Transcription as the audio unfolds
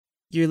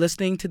You're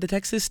listening to the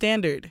Texas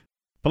Standard.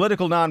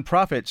 Political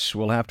nonprofits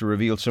will have to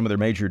reveal some of their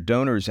major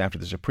donors after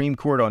the Supreme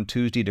Court on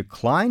Tuesday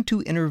declined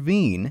to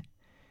intervene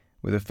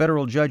with a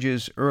federal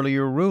judge's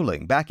earlier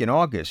ruling. Back in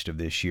August of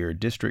this year,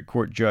 District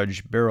Court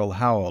Judge Beryl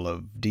Howell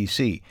of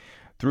D.C.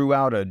 threw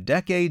out a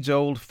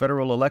decades-old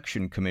Federal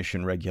Election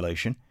Commission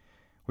regulation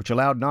which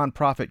allowed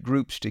nonprofit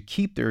groups to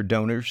keep their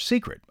donors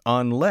secret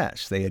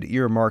unless they had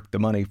earmarked the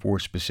money for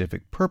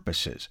specific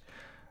purposes.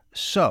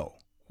 So,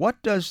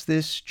 what does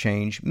this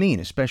change mean,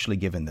 especially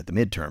given that the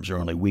midterms are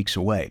only weeks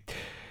away?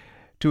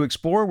 To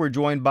explore, we're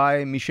joined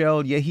by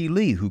Michelle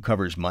Yehi-Lee, who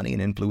covers money and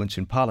influence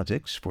in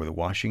politics for The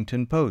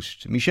Washington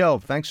Post. Michelle,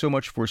 thanks so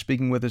much for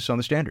speaking with us on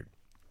The Standard.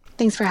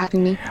 Thanks for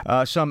having me.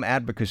 Some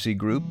advocacy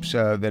groups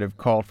that have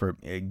called for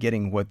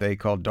getting what they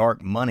call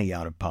dark money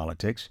out of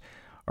politics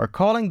are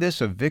calling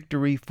this a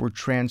victory for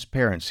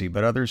transparency,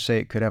 but others say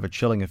it could have a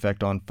chilling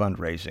effect on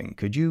fundraising.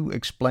 Could you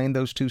explain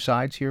those two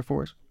sides here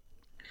for us?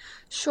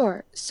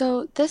 Sure.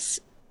 So this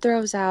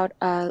throws out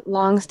a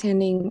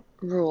longstanding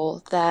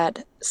rule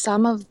that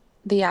some of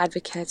the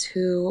advocates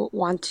who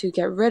want to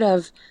get rid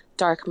of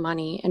dark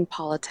money in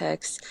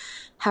politics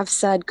have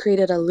said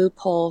created a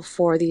loophole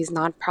for these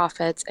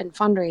nonprofits and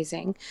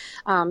fundraising.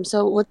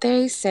 So what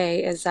they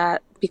say is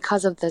that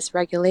because of this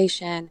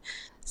regulation,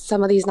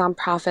 some of these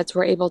nonprofits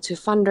were able to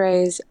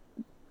fundraise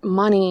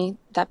money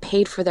that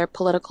paid for their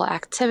political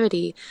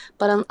activity,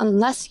 but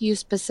unless you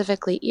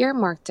specifically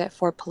earmarked it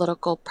for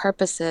political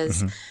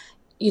purposes,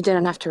 you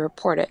didn't have to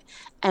report it.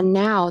 And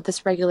now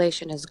this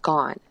regulation is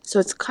gone. So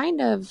it's kind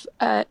of,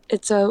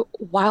 it's a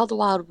wild,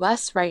 wild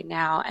west right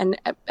now. And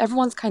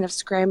everyone's kind of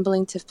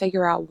scrambling to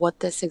figure out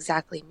what this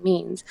exactly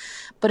means.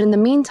 But in the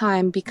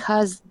meantime,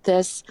 because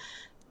this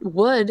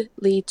would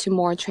lead to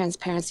more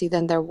transparency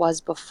than there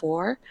was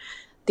before,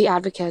 the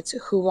advocates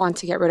who want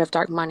to get rid of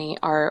dark money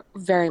are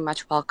very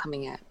much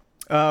welcoming it.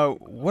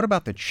 What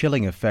about the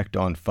chilling effect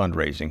on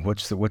fundraising?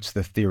 What's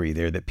the theory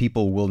there, that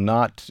people will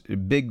not,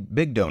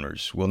 big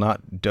donors will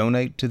not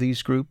donate to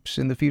these groups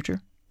in the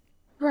future?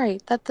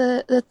 Right. That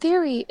the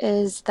theory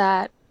is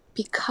that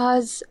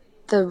because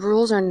the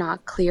rules are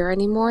not clear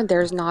anymore,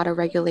 there's not a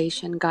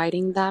regulation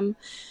guiding them,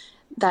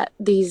 that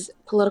these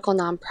political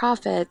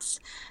nonprofits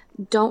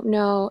don't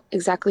know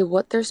exactly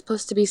what they're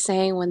supposed to be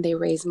saying when they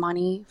raise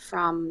money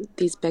from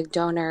these big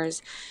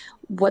donors,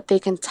 what they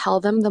can tell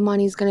them the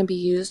money is going to be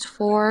used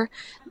for.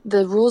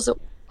 The rules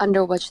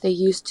under which they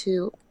used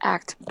to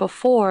act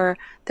before,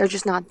 they're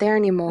just not there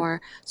anymore.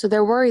 So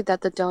they're worried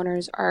that the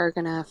donors are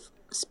going to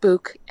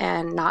spook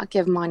and not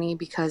give money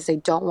because they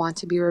don't want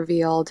to be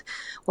revealed,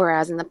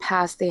 whereas in the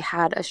past they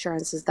had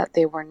assurances that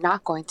they were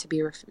not going to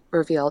be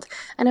revealed.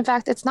 And in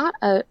fact, it's not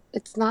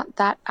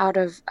that out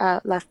of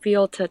left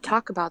field to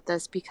talk about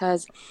this,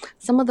 because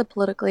some of the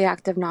politically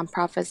active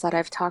nonprofits that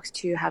I've talked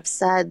to have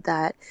said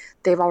that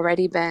they've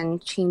already been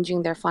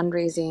changing their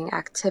fundraising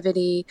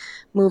activity,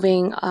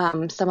 moving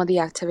some of the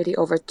activity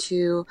over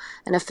to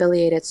an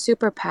affiliated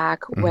super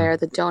PAC where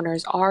the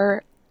donors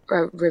are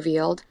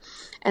revealed.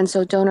 And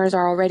so donors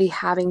are already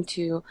having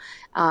to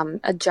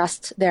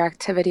adjust their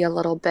activity a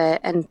little bit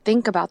and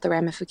think about the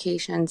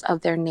ramifications of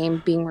their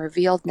name being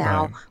revealed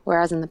now,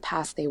 whereas in the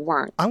past they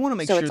weren't. I want to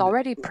make so sure it's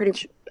already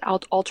pretty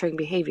altering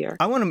behavior.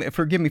 I want to,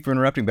 forgive me for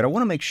interrupting, but I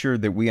want to make sure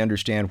that we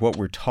understand what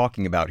we're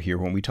talking about here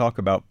when we talk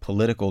about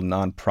political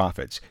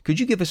nonprofits. Could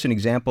you give us an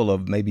example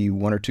of maybe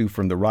one or two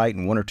from the right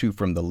and one or two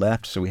from the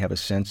left so we have a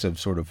sense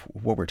of sort of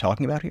what we're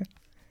talking about here?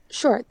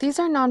 Sure. These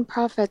are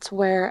nonprofits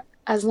where,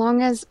 as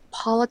long as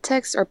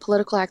politics or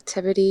political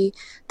activity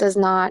does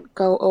not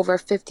go over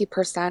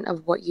 50%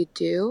 of what you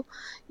do,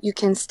 you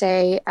can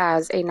stay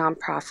as a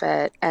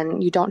nonprofit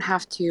and you don't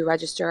have to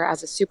register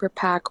as a super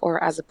PAC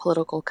or as a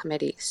political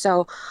committee.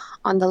 So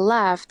on the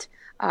left,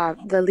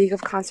 the League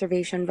of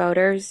Conservation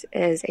Voters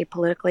is a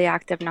politically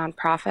active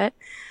nonprofit.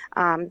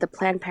 The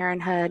Planned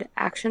Parenthood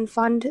Action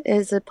Fund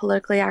is a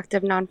politically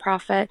active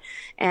nonprofit,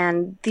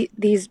 and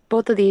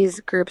both of these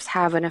groups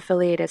have an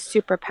affiliated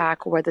super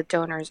PAC where the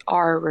donors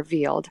are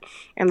revealed,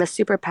 and the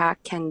super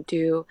PAC can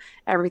do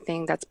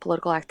everything that's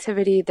political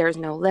activity. There's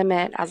no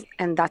limit,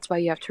 and that's why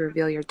you have to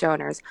reveal your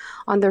donors.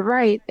 On the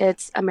right,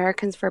 it's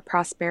Americans for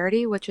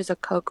Prosperity, which is a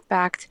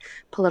Koch-backed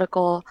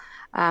political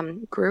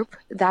group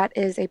that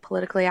is a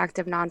politically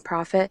active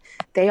nonprofit.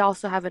 They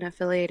also have an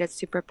affiliated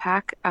super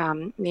PAC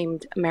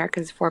named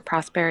Americans for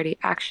Prosperity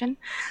Action.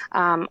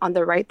 On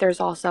the right,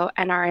 there's also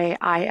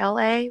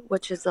NRA-ILA,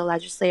 which is the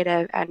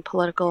legislative and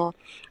political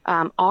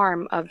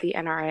arm of the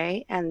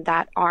NRA, and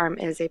that arm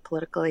is a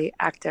politically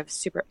active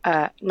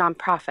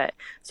nonprofit.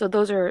 So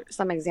those are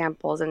some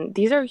examples, and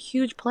these are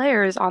huge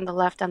players on the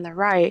left and the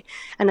right,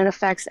 and it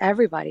affects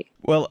everybody.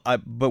 Well,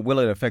 but will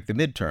it affect the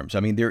midterms?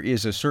 I mean, there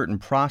is a certain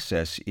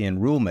process in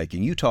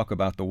rulemaking. You talk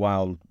about the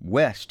Wild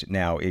West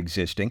now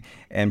existing,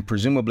 and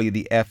presumably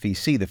the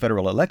FEC, the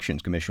Federal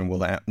Elections Commission,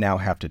 will now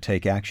have to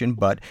take action,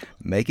 but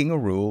making a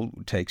rule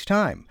takes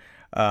time,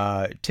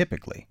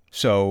 typically.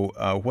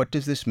 So what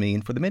does this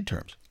mean for the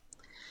midterms?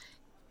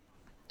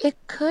 It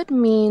could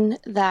mean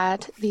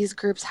that these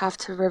groups have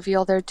to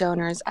reveal their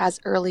donors as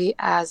early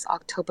as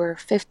October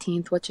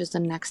 15th, which is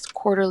the next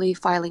quarterly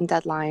filing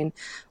deadline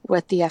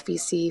with the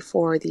FEC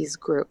for these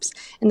groups.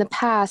 In the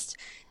past,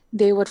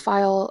 they would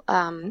file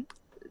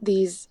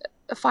these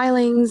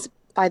filings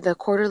by the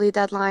quarterly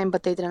deadline,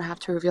 but they didn't have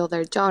to reveal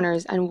their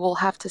donors. And we'll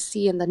have to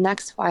see in the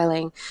next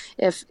filing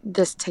if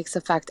this takes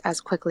effect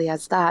as quickly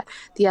as that.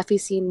 The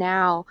FEC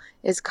now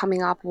is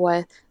coming up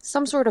with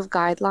some sort of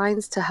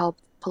guidelines to help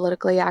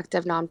politically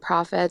active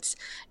nonprofits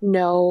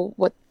know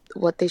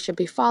what they should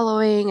be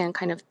following and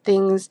kind of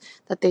things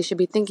that they should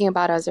be thinking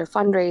about as they're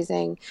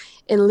fundraising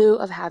in lieu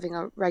of having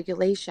a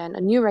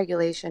new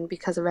regulation,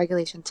 because a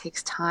regulation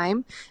takes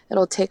time.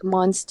 It'll take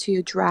months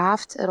to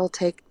draft. It'll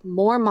take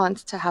more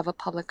months to have a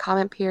public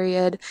comment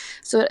period.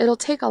 So it'll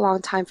take a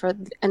long time for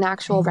an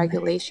actual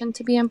regulation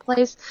to be in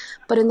place.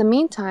 But in the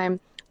meantime,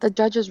 the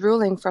judge's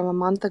ruling from a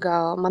month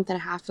and a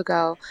half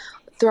ago,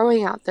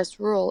 throwing out this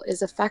rule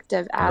is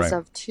effective as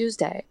of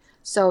Tuesday.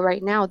 So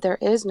right now there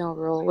is no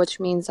rule, which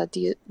means that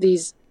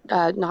these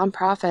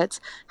nonprofits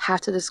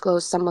have to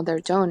disclose some of their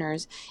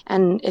donors.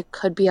 And it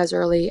could be as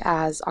early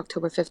as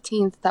October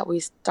 15th that we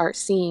start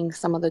seeing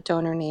some of the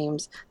donor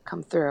names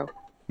come through.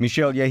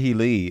 Michelle Yehi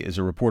Lee is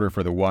a reporter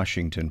for The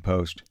Washington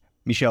Post.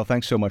 Michelle,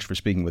 thanks so much for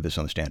speaking with us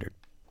on The Standard.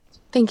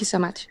 Thank you so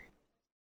much.